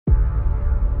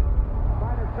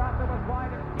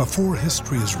Before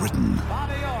history is written,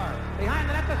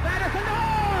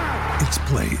 it's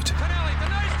played.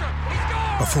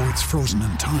 Before it's frozen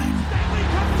in time,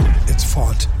 it's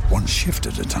fought one shift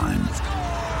at a time.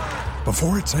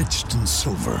 Before it's etched in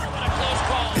silver,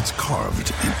 it's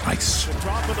carved in ice.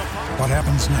 What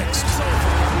happens next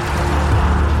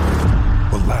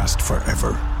will last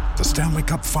forever. The Stanley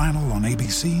Cup Final on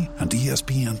ABC and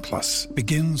ESPN Plus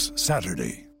begins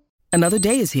Saturday. Another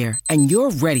day is here, and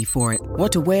you're ready for it.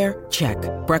 What to wear? Check.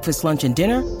 Breakfast, lunch, and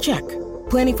dinner? Check.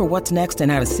 Planning for what's next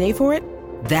and how to save for it?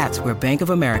 That's where Bank of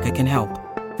America can help.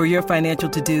 For your financial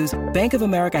to-dos, Bank of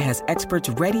America has experts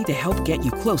ready to help get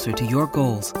you closer to your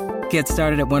goals. Get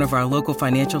started at one of our local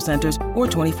financial centers or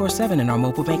 24/7 in our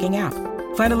mobile banking app.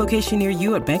 Find a location near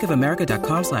you at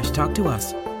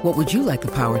bankofamerica.com/talktous. What would you like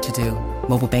the power to do?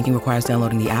 Mobile banking requires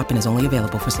downloading the app and is only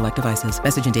available for select devices.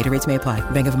 Message and data rates may apply.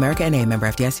 Bank of America N.A., member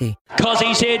FDIC.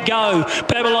 Cozzy said go.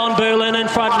 Babylon Berlin in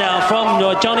front now from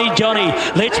Johnny.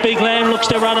 Let's Be Glam looks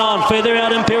to run on. Further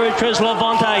out Imperatriz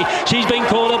Levante. She's been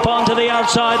called upon to the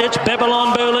outside. It's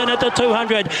Babylon Berlin at the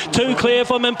 200. Too clear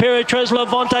from Imperatriz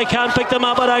Levante. Can't pick them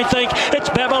up, I don't think. It's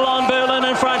Babylon Berlin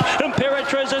in front.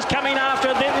 Imperatriz is coming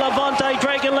after. Then Levante,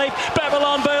 Dragon Leap.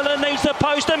 Babylon Berlin needs the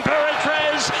post.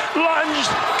 Imperatriz lunged.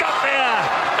 Got there.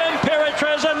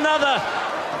 Imperatriz another.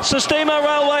 Sistema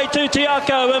Railway to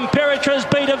Tiako. Imperatriz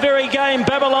beat a very game.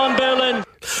 Babylon Berlin.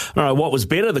 All right, what was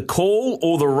better, the call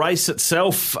or the race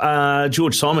itself?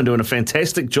 George Simon doing a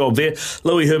fantastic job there.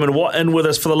 Louis Herman Watt in with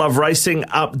us for the Love Racing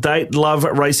update.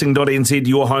 LoveRacing.nz,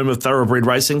 your home of thoroughbred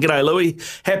racing. G'day, Louis.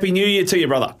 Happy New Year to you,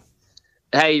 brother.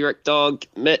 Hey, Rick Dog,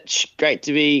 Mitch, great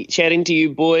to be chatting to you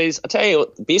boys. I tell you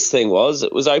what, the best thing was,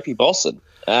 it was Opie Bosson.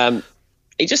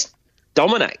 He just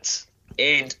dominates.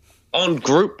 And on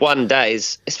Group 1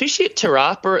 days, especially at Te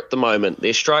Rapa at the moment,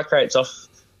 their strike rate's off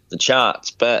the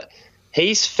charts, but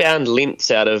he's found lengths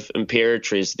out of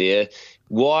Imperatriz there.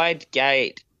 Wide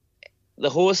gate. The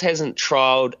horse hasn't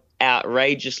trialled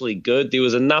outrageously good. There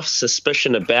was enough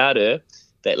suspicion about her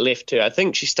that left her. I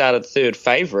think she started third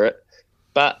favourite,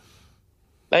 but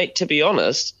mate, to be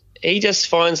honest, he just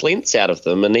finds lengths out of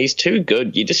them, and he's too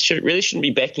good. You just really shouldn't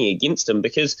be backing against him,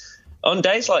 because on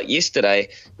days like yesterday,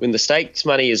 when the stakes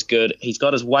money is good, he's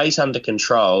got his weight under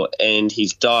control and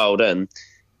he's dialed in.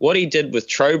 What he did with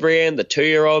Trobriand, the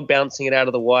 2-year-old, bouncing it out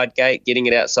of the wide gate, getting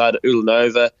it outside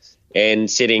Ulanova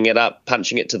and setting it up,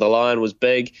 punching it to the line was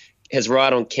big. His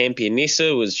ride on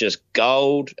Campionessa was just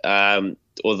gold,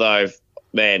 although,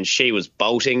 man, she was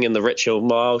bolting in the Richhill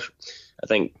Mile. I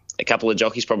think a couple of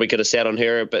jockeys probably could have sat on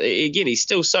her, but again, he's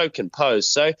still so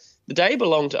composed. So the day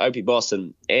belonged to Opie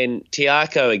Bosson, and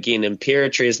Tiako again,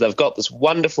 Imperatriz. They've got this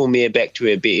wonderful mare back to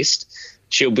her best.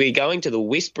 She'll be going to the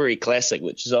Westbury Classic,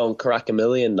 which is on Karaka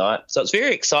Million night. So it's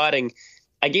very exciting.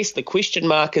 I guess the question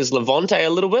mark is Levante a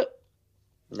little bit.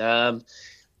 Yeah,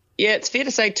 it's fair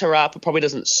to say Te Rapa probably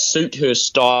doesn't suit her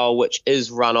style, which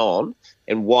is run on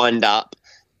and wind up.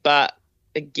 But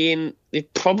again, there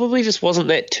probably just wasn't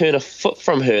that turn of foot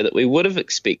from her that we would have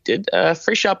expected.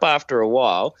 Fresh up after a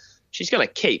while, she's going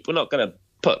to keep. We're not going to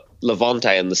put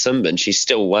Levante in the sin bin. She's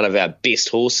still one of our best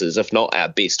horses, if not our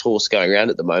best horse going around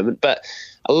at the moment. But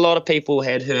a lot of people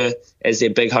had her as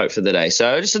their big hope for the day.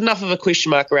 So just enough of a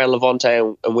question mark around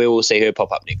Levante, and we will see her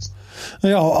pop up next.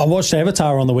 Yeah, I watched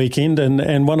Avatar on the weekend,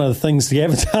 and one of the things the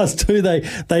avatars do, they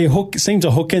seem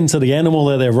to hook into the animal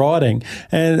that they're riding,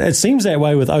 and it seems that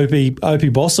way with Opie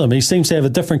Bosson. He seems to have a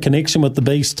different connection with the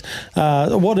beast.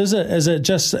 What is it? Is it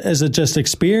just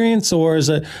experience, or is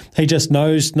it he just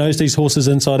knows these horses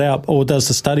inside out, or does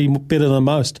the study better than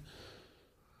most?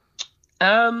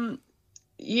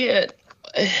 Yeah,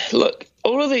 look,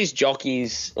 all of these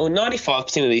jockeys, or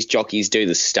 95% of these jockeys, do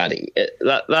the study.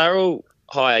 They're all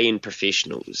high-end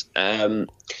professionals.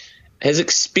 His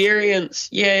experience,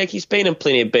 yeah, he's been in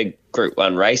plenty of big Group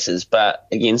 1 races, but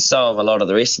again, so have a lot of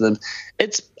the rest of them.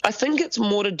 I think it's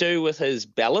more to do with his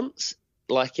balance,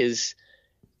 like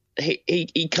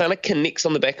he kind of connects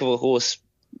on the back of a horse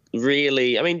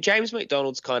really. I mean, James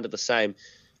McDonald's kind of the same.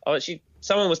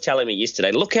 Someone was telling me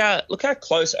yesterday, look how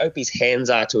close Opie's hands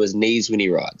are to his knees when he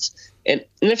rides. And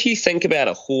if you think about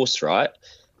a horse, right,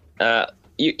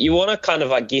 you want to kind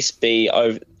of, I guess, be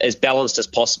as balanced as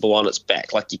possible on its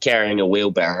back, like you're carrying a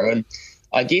wheelbarrow. And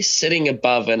I guess sitting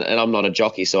above, and I'm not a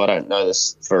jockey, so I don't know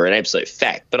this for an absolute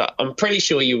fact, but I'm pretty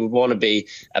sure you would want to be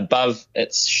above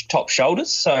its top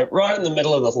shoulders. So right in the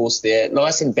middle of the horse there,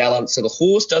 nice and balanced, so the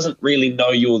horse doesn't really know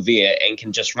you're there and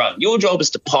can just run. Your job is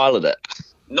to pilot it,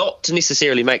 not to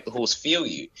necessarily make the horse feel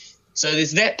you. So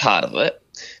there's that part of it.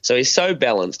 So he's so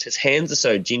balanced. His hands are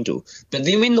so gentle. But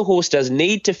then when the horse does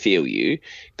need to feel you,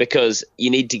 because you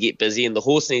need to get busy and the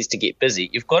horse needs to get busy,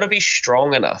 you've got to be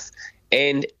strong enough.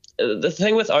 And the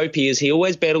thing with Opie is he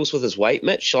always battles with his weight,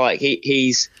 Mitch. Like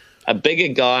he's a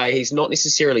bigger guy. He's not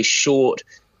necessarily short.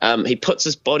 He puts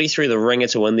his body through the ringer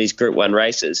to win these Group 1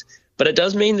 races. But it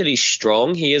does mean that he's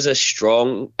strong. He is a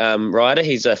strong rider.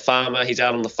 He's a farmer. He's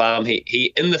out on the farm.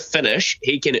 He in the finish,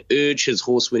 he can urge his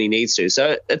horse when he needs to.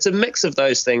 So it's a mix of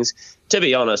those things. To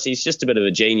be honest, he's just a bit of a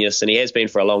genius, and he has been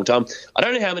for a long time. I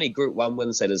don't know how many Group 1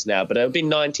 wins that is now, but it would be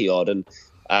 90-odd. And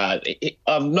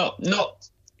I'm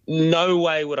no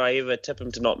way would I ever tip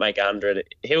him to not make 100.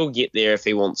 He'll get there if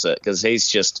he wants it, because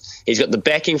he's got the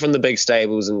backing from the big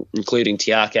stables, including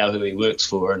Tiakau, who he works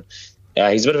for. And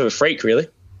he's a bit of a freak, really.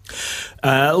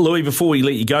 Louis, before we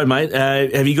let you go, mate,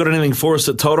 have you got anything for us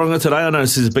at Tauranga today? I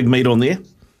noticed there's a big meet on there.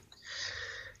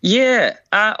 Yeah.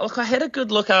 Look, I had a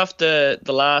good look after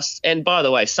the last, and by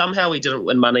the way, somehow we didn't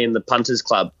win money in the Punters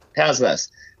Club. How's this?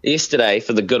 Yesterday,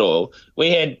 for the good oil,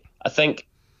 we had, I think,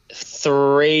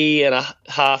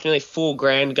 3.5, nearly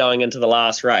 $4,000 going into the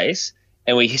last race,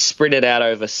 and we spread it out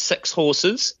over 6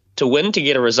 horses to win to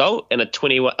get a result, and a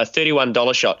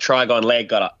 $31 shot. Trigon Lag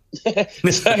got up.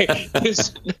 So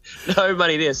there's no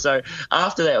money there. So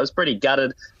after that, I was pretty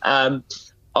gutted.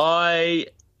 I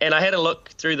had a look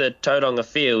through the Tauranga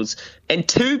fields, and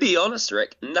to be honest,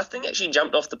 Rick, nothing actually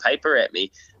jumped off the paper at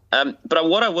me. But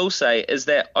what I will say is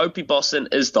that Opie Bosson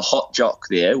is the hot jock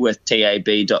there with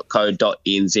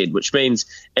tab.co.nz, which means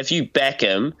if you back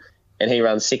him and he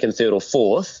runs second, third, or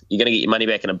fourth, you're going to get your money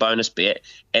back in a bonus bet.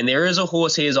 And there is a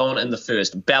horse he is on in the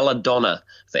first, Belladonna,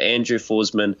 for Andrew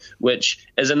Forsman, which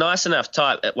is a nice enough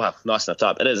type. Well, nice enough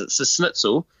type. It is. It's a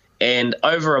schnitzel, and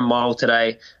over a mile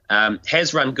today,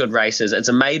 has run good races. It's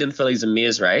a maiden fillies and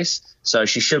mares race, so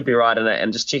she should be right in it.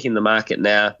 And just checking the market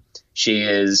now, she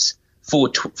is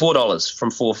 $4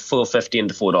 from $4.50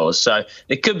 into $4. So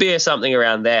there could be something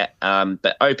around that.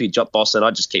 But Opie Bosson, I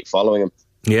just keep following him.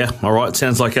 Yeah, all right.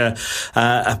 Sounds like a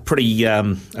pretty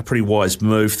wise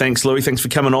move. Thanks, Louis. Thanks for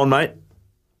coming on, mate.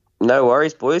 No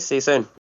worries, boys. See you soon.